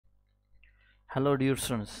Hello dear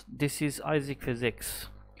students, this is Isaac Physics.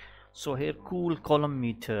 So here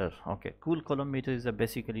coulometer. Okay, coulometer is a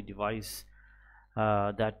basically device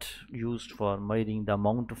that used for measuring the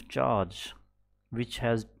amount of charge which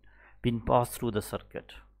has been passed through the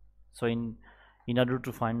circuit. So in order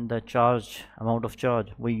to find the amount of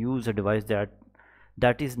charge, we use a device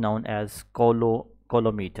that is known as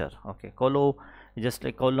coulometer. Okay, just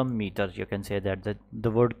like coulometer, you can say that the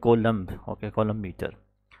word coulomb. Okay, coulometer.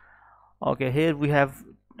 Okay, here we have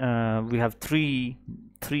three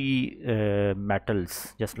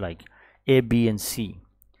metals, just like A, B, and C.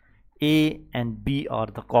 A and B are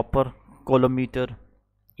the copper coulometer.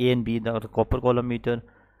 A and B are the copper coulometer,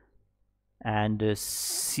 and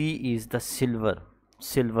C is the silver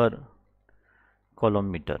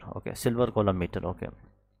coulometer. Okay, silver coulometer. Okay,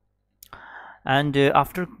 and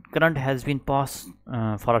after current has been passed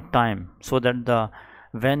for a time, so that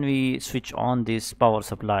when we switch on this power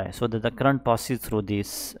supply, so that the current passes through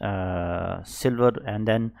this silver and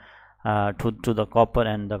then to the copper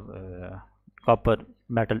and the copper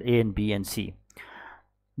metal A and B and C.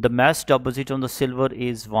 The mass deposit on the silver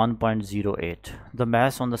is 1.08. The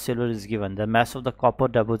mass on the silver is given. The mass of the copper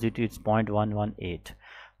deposit is 0.118.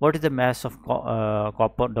 What is the mass of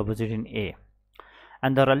copper deposit in A?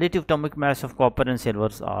 And the relative atomic mass of copper and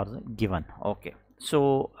silvers are given. Okay,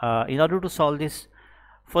 so in order to solve this,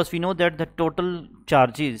 first we know that the total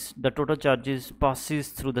charges passes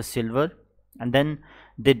through the silver, and then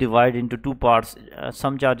they divide into two parts.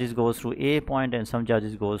 Some charges goes through A point and some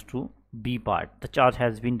charges goes to B part. The charge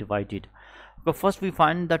has been divided. Okay, first we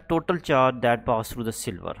find the total charge that passed through the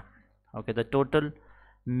silver. Okay, the total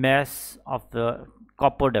mass of the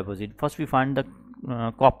copper deposit. First we find the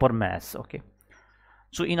copper mass. Okay,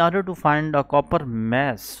 so in order to find a copper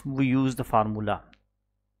mass, we use the formula.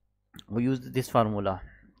 We use this formula,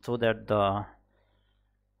 so that the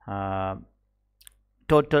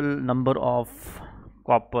total number of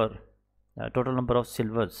copper, total number of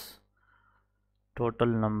silvers, total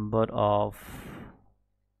number of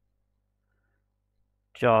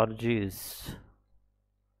charges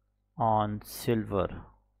on silver,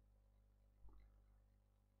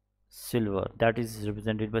 that is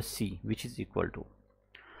represented by C, which is equal to.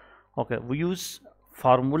 Okay, we use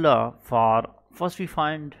formula for first we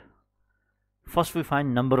find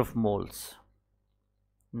number of moles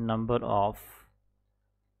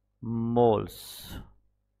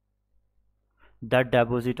that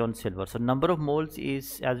deposit on silver. So number of moles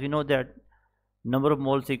is, as we know, that number of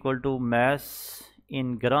moles equal to mass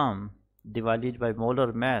in gram divided by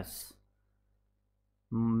molar mass,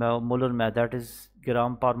 that is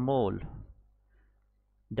gram per mole,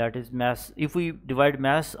 that is mass. If we divide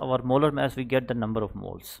mass over molar mass, we get the number of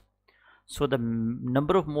moles. So the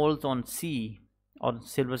number of moles on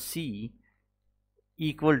silver C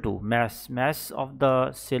equal to mass of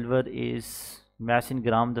the silver is, mass in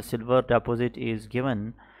gram, the silver deposit is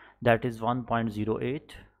given, that is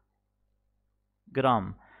 1.08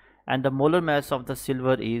 gram, and the molar mass of the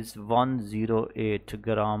silver is 108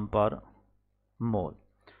 gram per mole.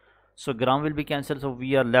 So gram will be cancelled, so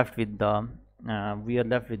we are left with the we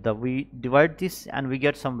divide this and we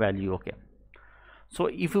get some value. Okay, so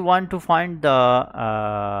if you want to find the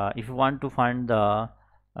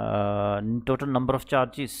total number of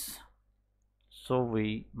charges, so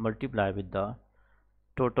we multiply with the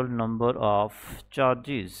total number of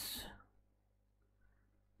charges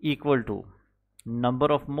equal to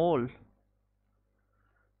number of moles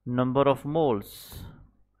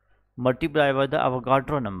multiply by the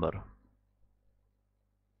Avogadro number,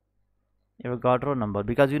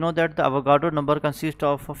 because you know that the Avogadro number consists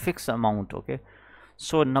of a fixed amount. Okay,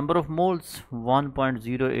 so number of moles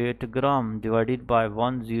 1.08 gram divided by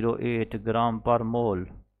 108 gram per mole,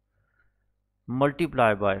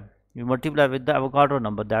 multiply with the Avogadro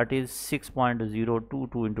number, that is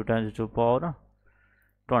 6.022 into 10 to the power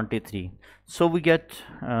 23. So we get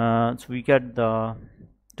the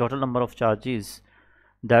total number of charges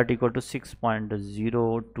that equal to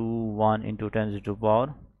 6.021 into 10 to the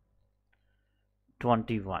power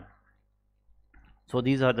 21. So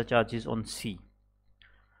these are the charges on C.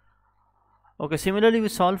 Okay, similarly we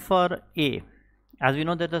solve for A. As we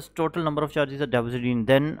know that the total number of charges are deposited in,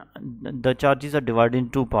 then the charges are divided in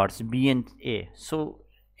two parts, B and A. So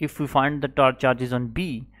if we find the charges on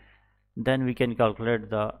B, then we can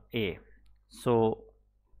calculate the A. So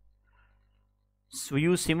we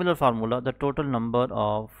use similar formula. The total number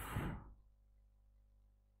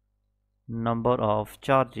of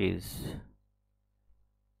charges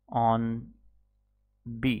on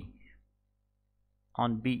B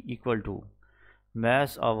equal to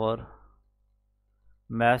mass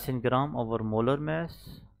in gram over molar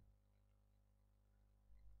mass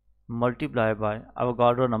multiply by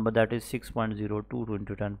Avogadro number, that is 6.022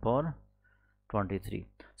 into 10 power 23.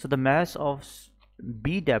 So the mass of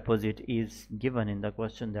B deposit is given in the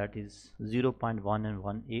question, that is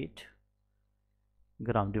 0.118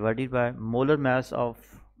 gram, divided by molar mass of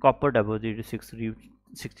copper deposit is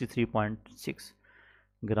 63.6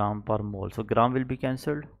 gram per mole. So gram will be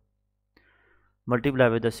cancelled, multiply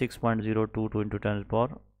with the 6.022 into 10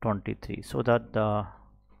 power 23, so that the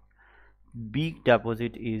B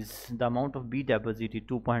deposit is, the amount of B deposit is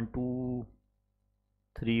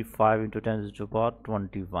 2.235 into 10 to the power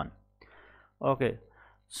 21. Okay,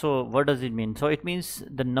 so what does it mean? So it means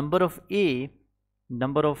the number of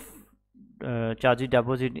charges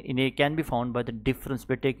deposit in A can be found by the difference,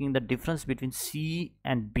 by taking the difference between C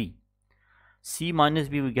and B. C minus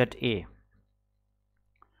B, we get A.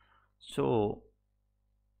 So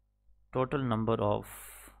total number of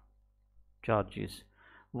charges.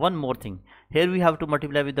 One more thing, here we have to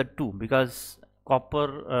multiply with the 2, because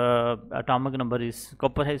copper atomic number is,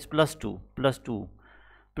 copper has plus 2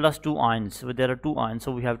 ions, so there are 2 ions,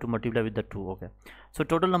 so we have to multiply with the 2. Okay, so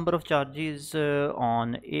total number of charges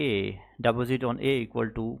on A, deposit on A equal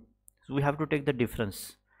to, so we have to take the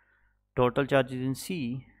difference, total charges in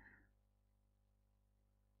C,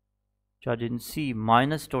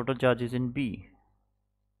 minus total charges in B,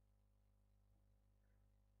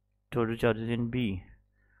 total charges in B.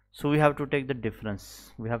 So we have to take the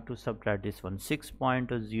difference, we have to subtract this one,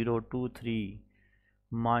 6.023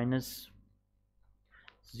 minus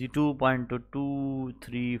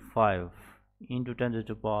 2.235 into 10 to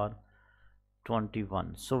the power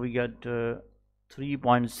 21, so we get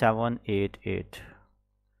 3.788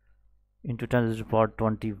 into 10 to the power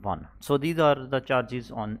 21. So these are the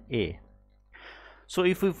charges on A. So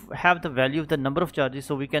if we have the value of the number of charges,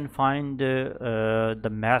 so we can find the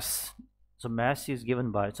mass. So mass is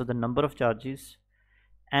given by, so the number of charges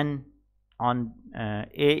N on A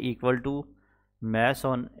equal to mass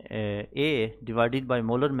on A divided by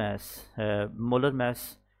molar mass,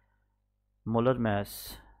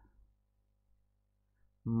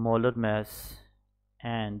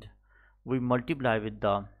 and we multiply with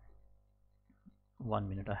the, 1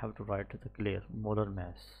 minute, I have to write the clear, molar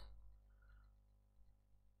mass,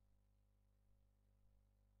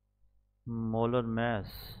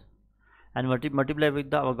 and multiply with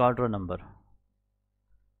the Avogadro number,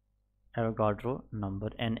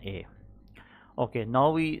 Na. Okay,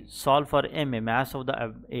 now we solve for Ma, mass of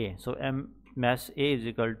the A. So mass A is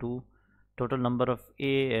equal to total number of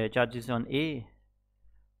A charges on A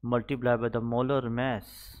multiplied by the molar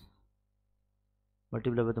mass,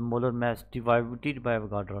 divided by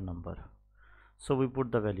Avogadro number. So we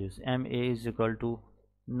put the values, Ma is equal to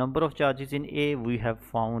number of charges in A, we have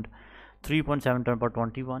found 3.7 per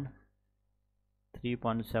 21,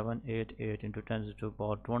 3.788 into 10 to the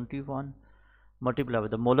power 21, multiply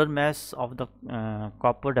with the molar mass of the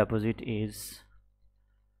copper deposit is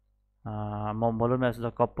molar mass of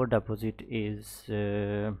the copper deposit is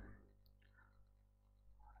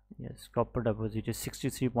copper deposit is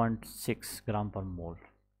 63.6 gram per mole,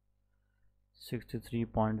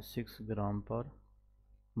 63.6 gram per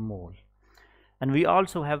mole, and we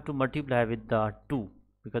also have to multiply with the 2,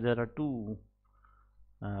 because there are 2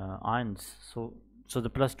 ions, so the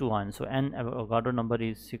plus 2 ions, so N Avogadro number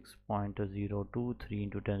is 6.023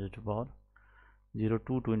 into 10 to the power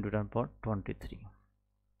 022 into 10 power 23.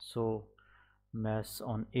 So mass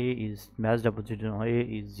deposited on A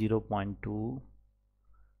is 0.200.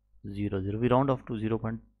 We round off to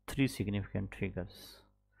 0.3 significant figures.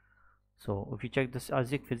 So if you check this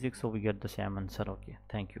Issac Physics, so we get the same answer. Okay,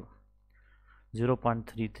 thank you.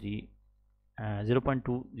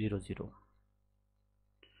 0.200.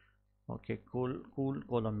 Okay,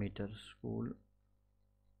 coulometers,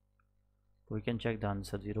 we can check the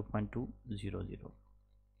answer, 0.200.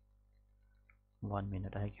 1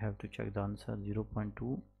 minute, I have to check the answer,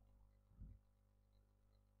 0.200.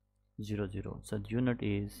 So the unit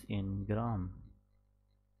is in gram.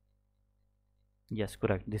 Yes,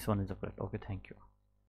 correct, this one is correct. Okay, thank you.